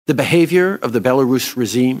The behavior of the Belarus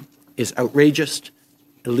regime is outrageous,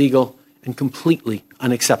 illegal, and completely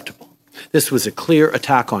unacceptable. This was a clear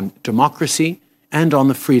attack on democracy and on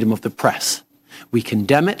the freedom of the press. We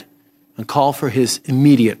condemn it and call for his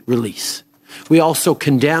immediate release. We also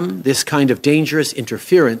condemn this kind of dangerous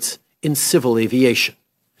interference in civil aviation.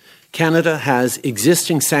 Canada has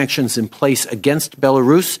existing sanctions in place against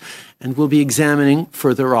Belarus and will be examining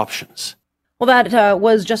further options. Well, that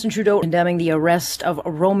was Justin Trudeau condemning the arrest of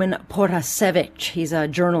Roman Protasevich. He's a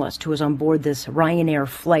journalist who was on board this Ryanair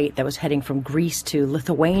flight that was heading from Greece to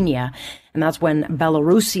Lithuania. And that's when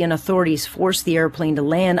Belarusian authorities forced the airplane to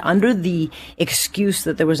land under the excuse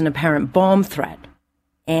that there was an apparent bomb threat.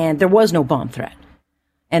 And there was no bomb threat.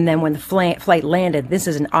 And then when the flight landed, this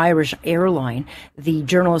is an Irish airline, the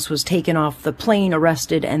journalist was taken off the plane,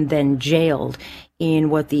 arrested, and then jailed in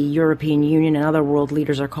what the European Union and other world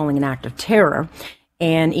leaders are calling an act of terror,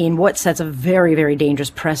 and in what sets a very, very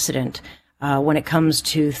dangerous precedent when it comes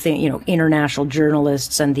to international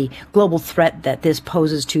journalists and the global threat that this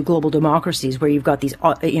poses to global democracies, where you've got these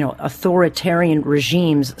authoritarian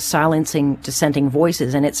regimes silencing dissenting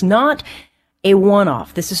voices. And it's not a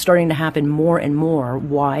one-off. This is starting to happen more and more.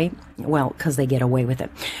 Why? Well, because they get away with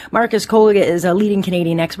it. Marcus Kolga is a leading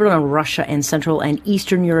Canadian expert on Russia and Central and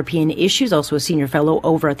Eastern European issues, also a senior fellow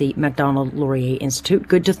over at the Macdonald-Laurier Institute.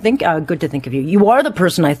 Good to think of you. You are the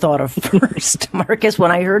person I thought of first, Marcus,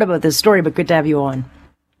 when I heard about this story, but good to have you on.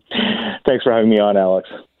 Thanks for having me on, Alex.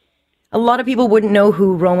 A lot of people wouldn't know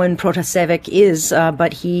who Roman Protasevich is,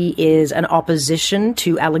 but he is an opposition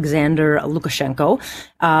to Alexander Lukashenko.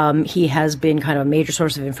 He has been kind of a major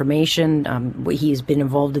source of information. He's been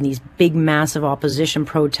involved in these big, massive opposition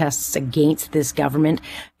protests against this government,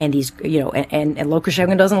 and these, and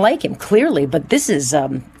Lukashenko doesn't like him clearly. But this is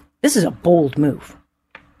a bold move.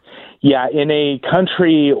 Yeah, in a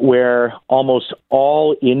country where almost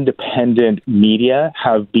all independent media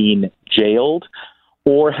have been jailed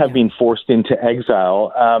or have been forced into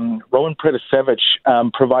exile, Roman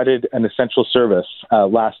Protasevich provided an essential service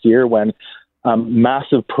last year when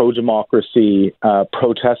massive pro-democracy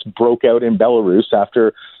protests broke out in Belarus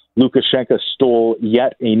after Lukashenko stole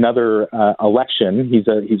yet another election. He's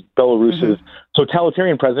Belarus's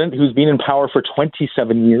totalitarian president who's been in power for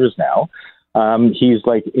 27 years now. He's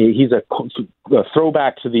a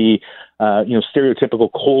throwback to the stereotypical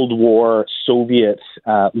Cold War Soviet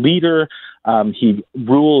leader. He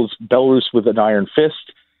rules Belarus with an iron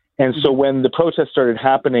fist. And so when the protests started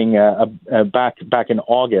happening back in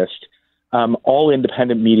August, all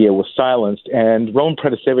independent media was silenced. And Roman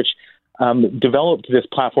Protasevich developed this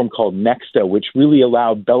platform called Nexta, which really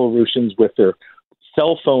allowed Belarusians with their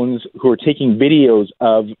cell phones who are taking videos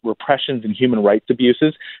of repressions and human rights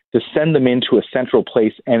abuses to send them into a central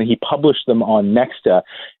place, and he published them on Nexta.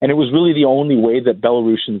 And it was really the only way that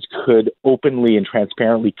Belarusians could openly and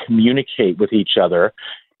transparently communicate with each other.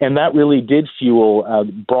 And that really did fuel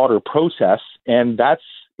broader protests. And that's,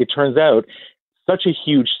 it turns out, such a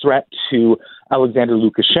huge threat to Alexander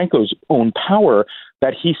Lukashenko's own power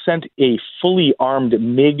that he sent a fully armed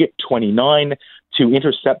MiG-29 to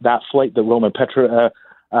intercept that flight that Roman Protasevich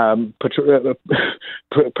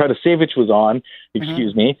was on,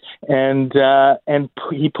 and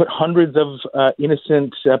he put hundreds of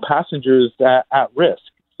innocent passengers at risk.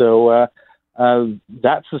 So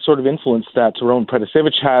that's the sort of influence that Roman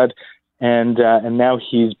Protasevich had, and now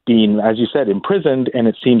he's been, as you said, imprisoned, and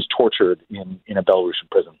it seems tortured in a Belarusian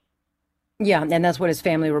prison. Yeah, and that's what his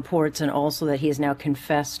family reports, and also that he has now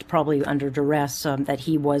confessed, probably under duress, that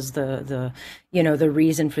he was the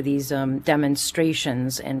reason for these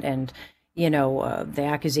demonstrations, and the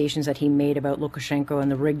accusations that he made about Lukashenko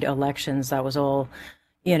and the rigged elections. That was all,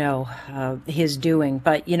 his doing.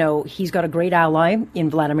 But he's got a great ally in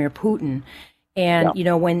Vladimir Putin. And,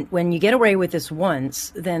 when you get away with this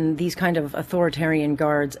once, then these kind of authoritarian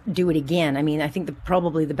guards do it again. I mean, I think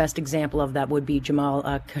probably the best example of that would be Jamal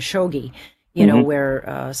Khashoggi,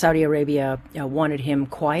 where Saudi Arabia wanted him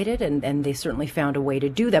quieted, and they certainly found a way to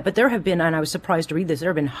do that. But there have been, and I was surprised to read this,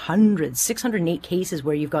 there have been 608 cases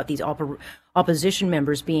where you've got these opposition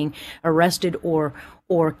members being arrested or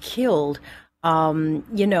killed.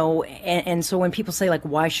 And so when people say, like,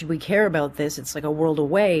 why should we care about this? It's like a world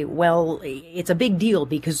away. Well, it's a big deal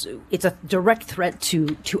because it's a direct threat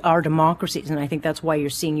to our democracies. And I think that's why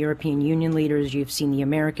you're seeing European Union leaders. You've seen the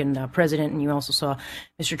American president, and you also saw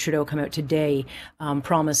Mr. Trudeau come out today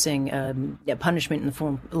promising punishment in the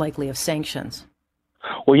form likely of sanctions.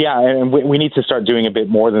 Well, yeah, and we need to start doing a bit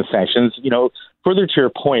more than sanctions. further to your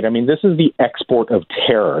point, I mean, this is the export of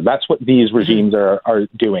terror. That's what these regimes are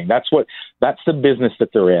doing. That's the business that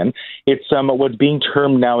they're in. It's what's being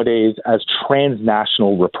termed nowadays as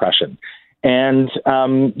transnational repression. And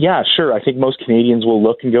yeah, sure, I think most Canadians will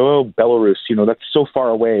look and go, oh, Belarus, that's so far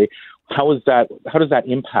away. How does that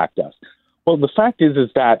impact us? Well, the fact is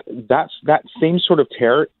that that same sort of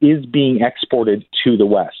terror is being exported to the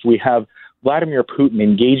West. We have Vladimir Putin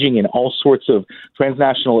engaging in all sorts of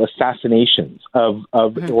transnational assassinations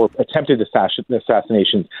or attempted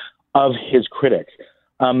assassinations of his critics.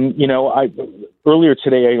 Earlier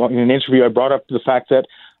today in an interview, I brought up the fact that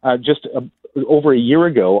just over a year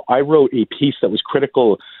ago, I wrote a piece that was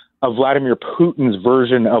critical of Vladimir Putin's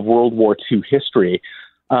version of World War II history.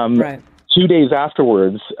 Right. 2 days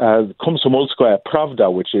afterwards, Komsomolskaya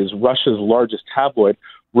Pravda, which is Russia's largest tabloid,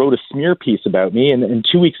 wrote a smear piece about me. And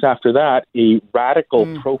 2 weeks after that, a radical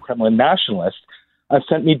pro-Kremlin nationalist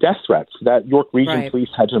sent me death threats that York Region Police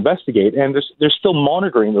had to investigate. And they're still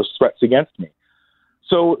monitoring those threats against me.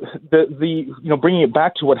 So bringing it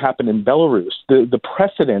back to what happened in Belarus, the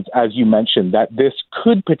precedent, as you mentioned, that this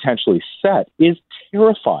could potentially set is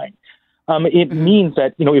terrifying. It means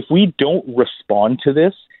that, if we don't respond to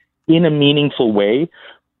this in a meaningful way,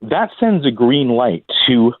 that sends a green light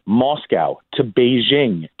to Moscow, to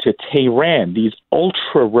Beijing, to Tehran, these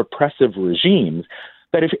ultra-repressive regimes,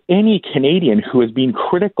 that if any Canadian who has been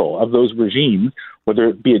critical of those regimes, whether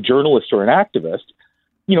it be a journalist or an activist,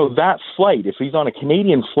 that flight, if he's on a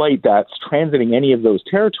Canadian flight that's transiting any of those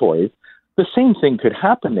territories, the same thing could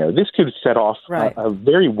happen there. This could set off a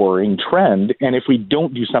very worrying trend. And if we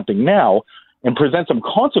don't do something now and present some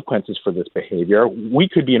consequences for this behavior, we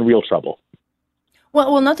could be in real trouble.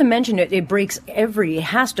 Well, not to mention it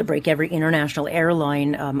has to break every international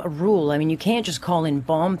airline rule. I mean, you can't just call in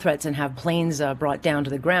bomb threats and have planes brought down to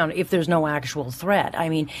the ground if there's no actual threat. I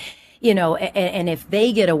mean, and if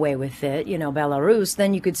they get away with it, Belarus,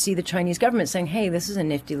 then you could see the Chinese government saying, hey, this is a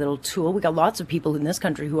nifty little tool. We got lots of people in this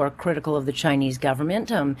country who are critical of the Chinese government.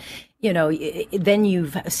 Then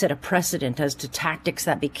you've set a precedent as to tactics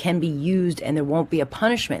that can be used and there won't be a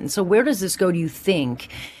punishment. And so where does this go, do you think,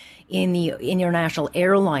 in the international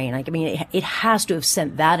airline? I mean, it has to have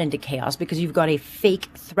sent that into chaos because you've got a fake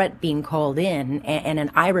threat being called in and an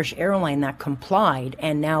Irish airline that complied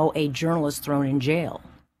and now a journalist thrown in jail.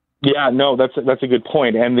 Yeah, no, that's a good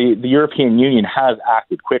point. And the European Union has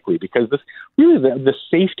acted quickly because the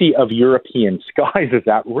safety of European skies is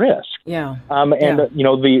at risk. Yeah. The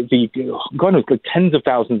tens of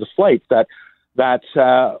thousands of flights that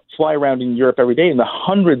fly around in Europe every day and the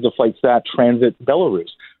hundreds of flights that transit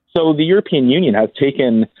Belarus. So the European Union has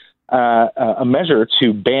taken a measure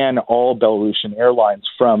to ban all Belarusian airlines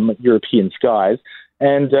from European skies.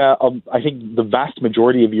 And I think the vast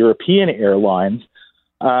majority of European airlines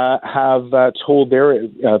have told their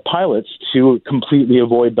pilots to completely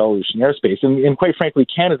avoid Belarusian airspace. And quite frankly,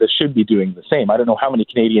 Canada should be doing the same. I don't know how many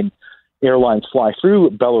Canadian airlines fly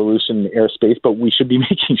through Belarusian airspace, but we should be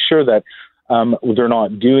making sure that they're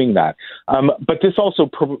not doing that. But this also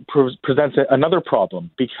presents another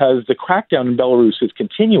problem because the crackdown in Belarus is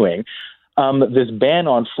continuing. This ban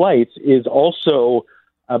on flights is also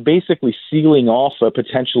basically sealing off a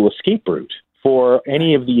potential escape route for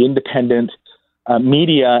any of the independent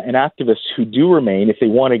media and activists who do remain if they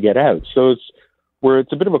want to get out. So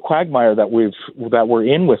it's a bit of a quagmire that we're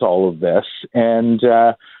in with all of this. And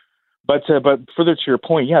but further to your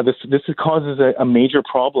point, yeah, this causes a major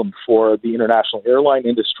problem for the international airline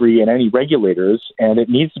industry and any regulators, and it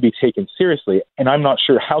needs to be taken seriously. And I'm not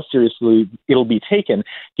sure how seriously it'll be taken,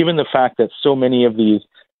 given the fact that so many of these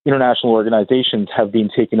international organizations have been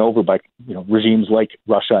taken over by regimes like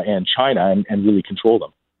Russia and China and really control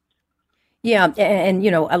them. Yeah, and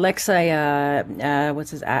Alexei, what's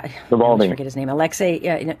his? Navalny. I forget his name. Alexei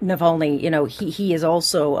Navalny. He has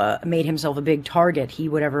also made himself a big target. He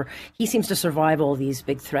seems to survive all these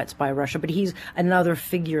big threats by Russia, but he's another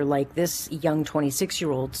figure like this young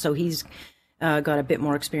 26-year-old. So he's got a bit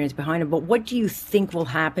more experience behind him. But what do you think will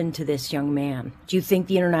happen to this young man? Do you think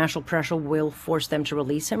the international pressure will force them to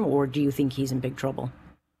release him, or do you think he's in big trouble?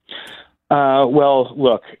 Well,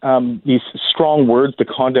 look, these strong words, the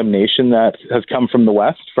condemnation that has come from the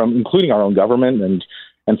West, from including our own government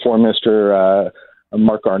and Foreign Minister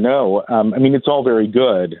Marc Garneau, it's all very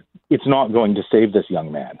good. It's not going to save this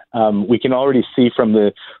young man. We can already see from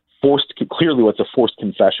clearly what's a forced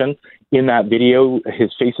confession. In that video,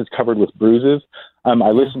 his face is covered with bruises.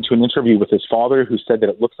 I listened to an interview with his father who said that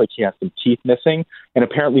it looks like he has some teeth missing, and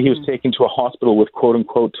apparently he was taken to a hospital with, quote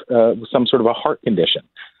unquote, some sort of a heart condition.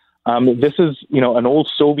 This is, an old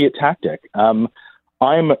Soviet tactic.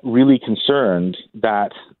 I'm really concerned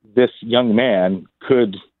that this young man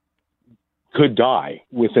could die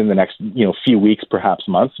within the next few weeks, perhaps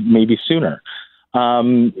months, maybe sooner. He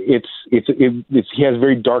has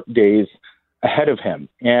very dark days ahead of him,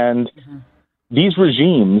 and these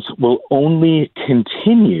regimes will only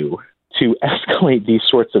continue to escalate these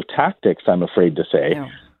sorts of tactics, I'm afraid to say,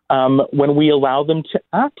 when we allow them to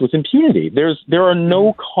act with impunity. There are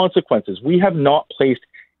no consequences. We have not placed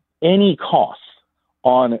any costs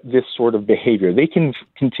on this sort of behavior. They can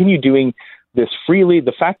continue doing this freely.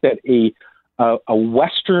 The fact that a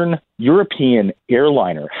Western European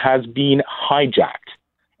airliner has been hijacked,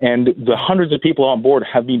 and the hundreds of people on board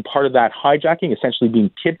have been part of that hijacking, essentially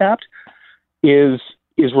being kidnapped, is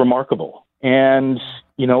remarkable. And,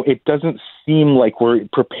 it doesn't seem like we're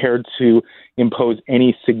prepared to impose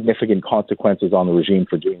any significant consequences on the regime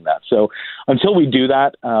for doing that. So until we do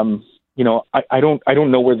that, I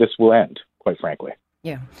don't know where this will end, quite frankly.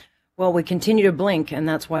 Yeah. Well, we continue to blink, and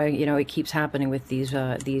that's why, it keeps happening with these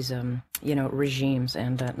regimes.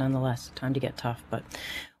 And nonetheless, time to get tough. But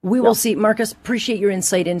we will see. Marcus, appreciate your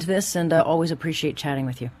insight into this, and always appreciate chatting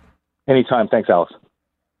with you. Anytime. Thanks, Alice.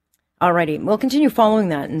 All righty. We'll continue following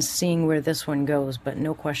that and seeing where this one goes, but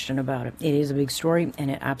no question about it. It is a big story, and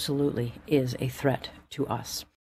it absolutely is a threat to us.